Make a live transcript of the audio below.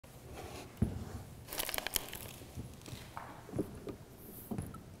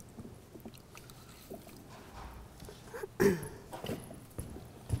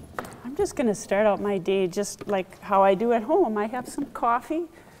just going to start out my day just like how I do at home. I have some coffee.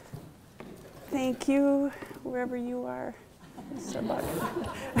 Thank you, wherever you are.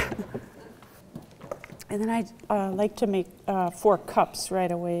 And then I like to make 4 cups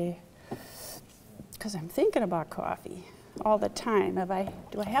right away because I'm thinking about coffee all the time.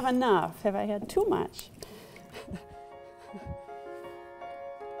 Do I have enough? Have I had too much?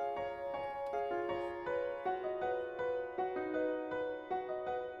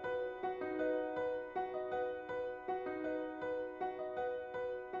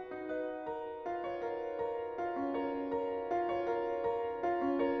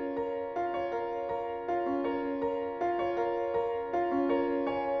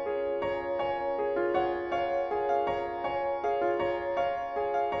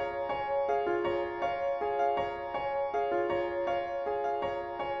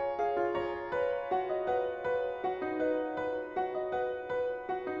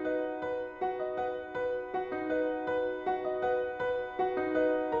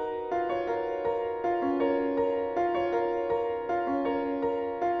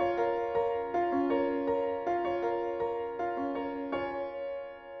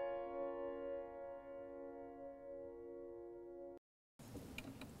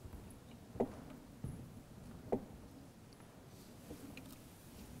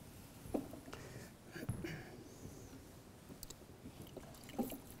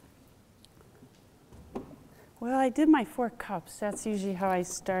 Well, I did my 4 cups. That's usually how I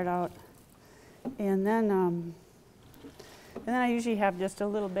start out. And then I usually have just a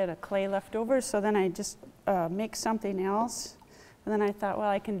little bit of clay left over, so then I just make something else. And then I thought, well,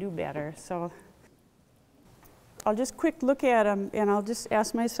 I can do better. So I'll just quick look at them, and I'll just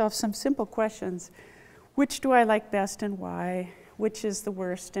ask myself some simple questions. Which do I like best and why? Which is the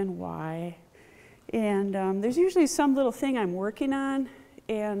worst and why? And there's usually some little thing I'm working on.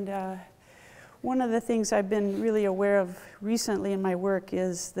 And one of the things I've been really aware of recently in my work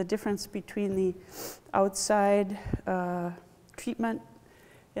is the difference between the outside treatment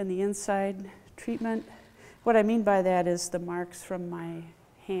and the inside treatment. What I mean by that is the marks from my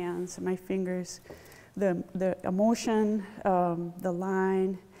hands and my fingers, the emotion, the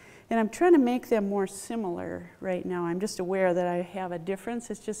line, and I'm trying to make them more similar right now. I'm just aware that I have a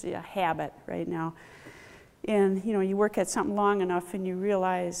difference. It's just a habit right now. And you know, you work at something long enough and you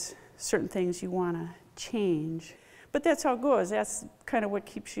realize certain things you want to change. But that's how it goes. That's kind of what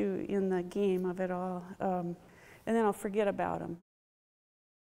keeps you in the game of it all. And then I'll forget about them.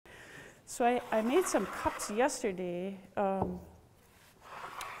 So I made some cups yesterday.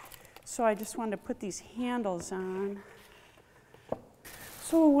 So I just wanted to put these handles on.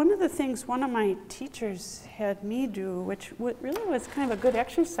 So one of the things one of my teachers had me do, which really was kind of a good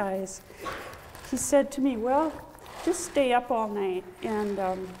exercise, he said to me, well, just stay up all night and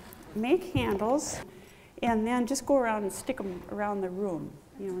make handles, and then just go around and stick them around the room.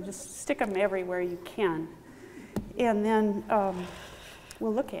 You know, just stick them everywhere you can. And then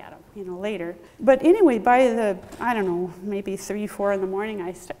we'll look at them, you know, later. But anyway, by the, I don't know, maybe 3, 4 in the morning,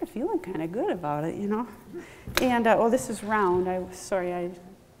 I started feeling kind of good about it, you know. And, oh, this is round. This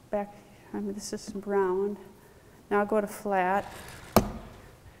is round. Now I'll go to flat.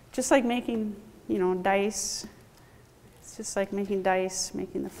 Just like making, you know, dice. It's just like making dice,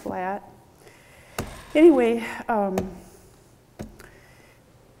 making the flat. Anyway,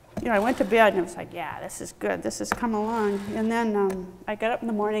 you know, I went to bed and I was like, yeah, this is good. This has come along. And then I got up in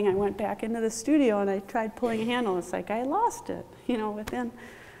the morning, I went back into the studio and I tried pulling a handle. It's like I lost it. You know, within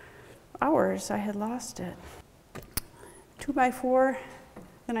hours I had lost it. 2x4.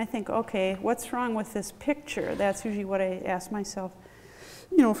 Then I think, okay, what's wrong with this picture? That's usually what I ask myself.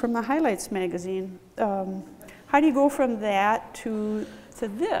 You know, from the Highlights magazine. How do you go from that to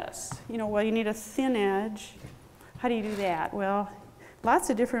this? You know, well, you need a thin edge. How do you do that? Well, lots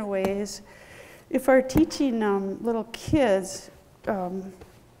of different ways. If we're teaching little kids, I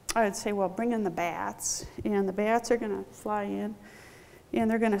would say, well, bring in the bats, and the bats are going to fly in,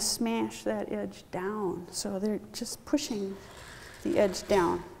 and they're going to smash that edge down. So they're just pushing the edge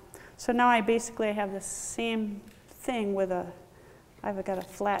down. So now I basically have the same thing with I've got a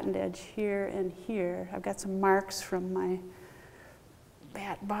flattened edge here and here. I've got some marks from my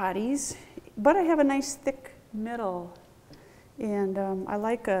bat bodies, but I have a nice thick middle. And I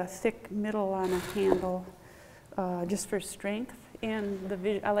like a thick middle on a handle just for strength,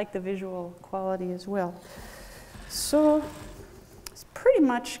 and I like the visual quality as well. So it's pretty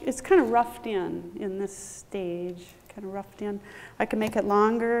much, it's kind of roughed in this stage, kind of roughed in. I can make it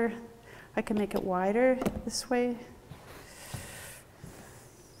longer, I can make it wider this way.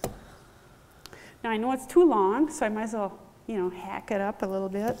 Now I know it's too long, so I might as well you know, hack it up a little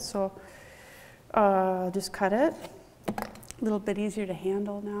bit. So just cut it. A little bit easier to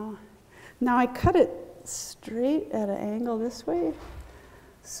handle now. Now I cut it straight at an angle this way.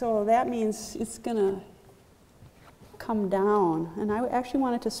 So that means it's gonna come down. And I actually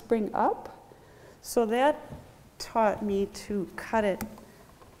want it to spring up. So that taught me to cut it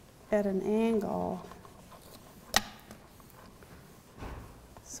at an angle.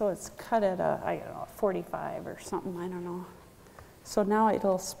 So it's cut at a, I don't know, 45 or something, I don't know. So now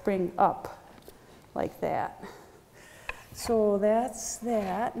it'll spring up like that. So that's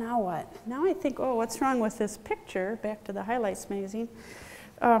that. Now what? Now I think, oh, what's wrong with this picture? Back to the Highlights magazine.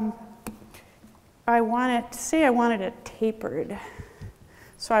 I wanted it tapered.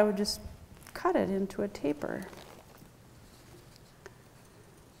 So I would just cut it into a taper.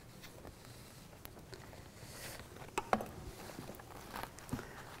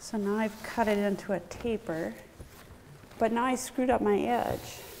 So now I've cut it into a taper, but now I screwed up my edge.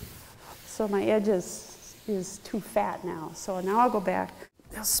 So my edge is too fat now. So now I'll go back,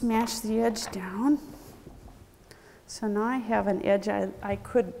 I'll smash the edge down. So now I have an edge I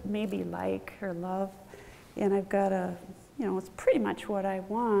could maybe like or love, and I've got a, you know, it's pretty much what I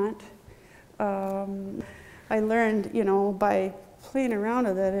want. I learned, you know, by playing around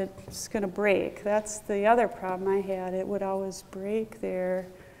with it, it's gonna break. That's the other problem I had. It would always break there.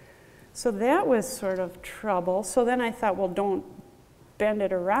 So that was sort of trouble. So then I thought, well, don't bend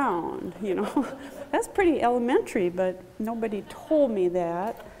it around, you know. That's pretty elementary, but nobody told me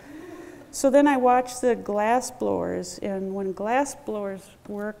that. So then I watched the glass blowers, and when glass blowers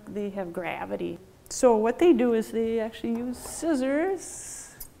work, they have gravity. So what they do is they actually use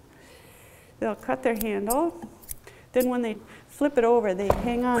scissors. They'll cut their handle. Then when they flip it over, they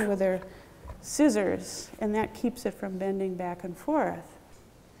hang on with their scissors, and that keeps it from bending back and forth.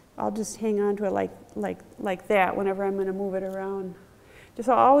 I'll just hang on to it like that whenever I'm going to move it around. Just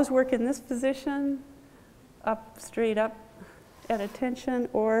I'll always work in this position, up, straight up at attention,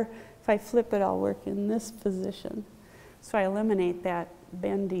 or if I flip it, I'll work in this position. So I eliminate that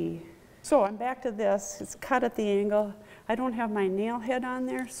bendy. So I'm back to this. It's cut at the angle. I don't have my nail head on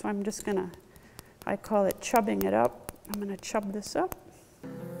there, so I'm just going to, I call it chubbing it up. I'm going to chub this up.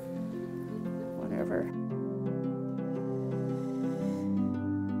 Whatever.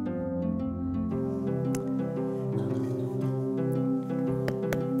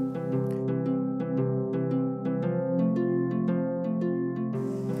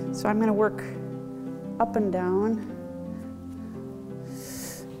 So I'm going to work up and down.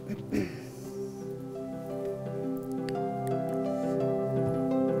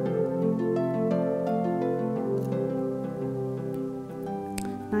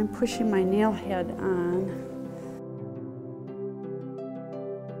 I'm pushing my nail head on.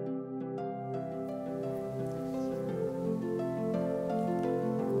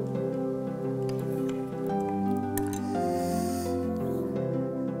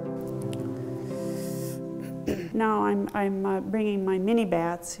 Now I'm bringing my mini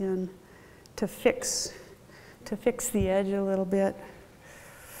bats in to fix the edge a little bit.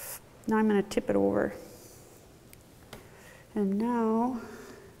 Now I'm going to tip it over. And now,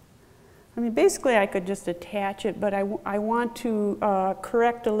 I mean, basically I could just attach it, but I want to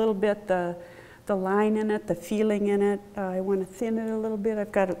correct a little bit the line in it, the feeling in it. I want to thin it a little bit.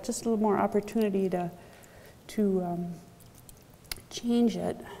 I've got just a little more opportunity to change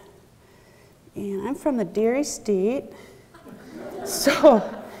it. And I'm from the Dairy State, so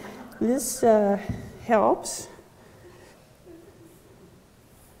this helps.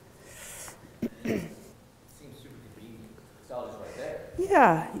 Seems super convenient. It's all just right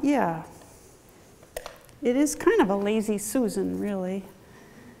there. Yeah. It is kind of a lazy Susan, really.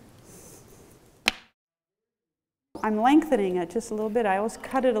 I'm lengthening it just a little bit. I always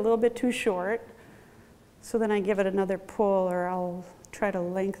cut it a little bit too short, so then I give it another pull, or I'll try to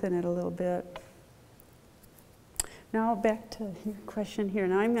lengthen it a little bit. Now back to your question here.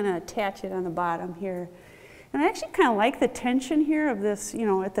 Now I'm going to attach it on the bottom here. And I actually kind of like the tension here of this, you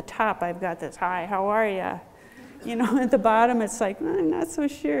know, at the top I've got this, hi, how are you? You know, at the bottom it's like, I'm not so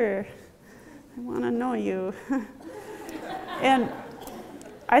sure. I want to know you. And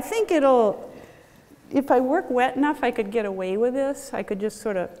I think it'll, if I work wet enough, I could get away with this. I could just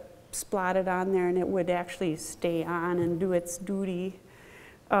sort of splot it on there and it would actually stay on and do its duty.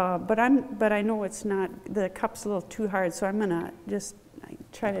 But I know it's not, the cup's a little too hard, so I'm gonna just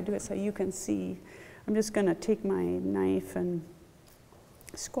try to do it so you can see. I'm just gonna take my knife and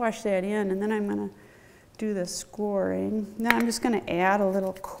squash that in, and then I'm gonna do the scoring. Now I'm just gonna add a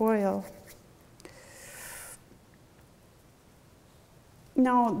little coil.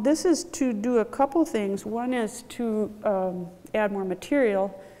 Now this is to do a couple things. One is to add more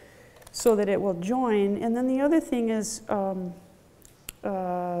material so that it will join, and then the other thing is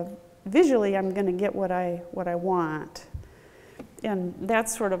visually I'm going to get what I want, and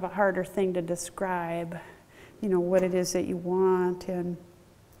that's sort of a harder thing to describe, you know, what it is that you want. And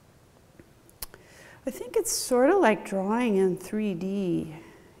I think it's sort of like drawing in 3D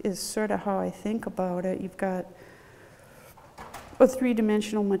is sort of how I think about it. You've got a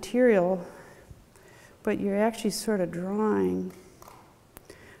three-dimensional material, but you're actually sort of drawing.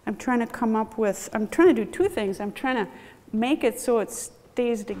 I'm trying to do two things. I'm trying to make it so it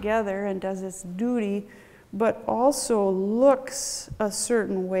stays together and does its duty, but also looks a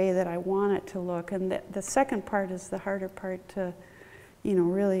certain way that I want it to look. And the second part is the harder part to, you know,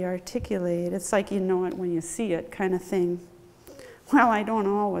 really articulate. It's like you know it when you see it kind of thing. Well, I don't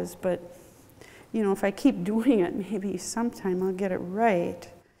always, but, you know, if I keep doing it, maybe sometime I'll get it right.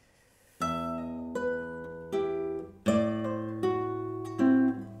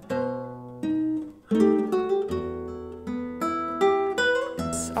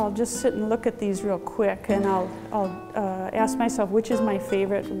 I'll just sit and look at these real quick, and I'll ask myself which is my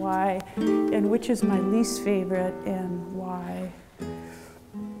favorite, why, and which is my least favorite, and why.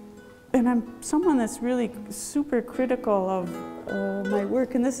 And I'm someone that's really super critical of my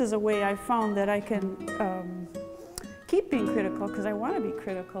work, and this is a way I found that I can keep being critical, because I want to be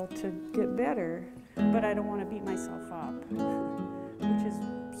critical to get better, but I don't want to beat myself up, which is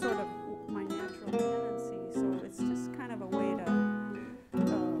sort of my natural tendency.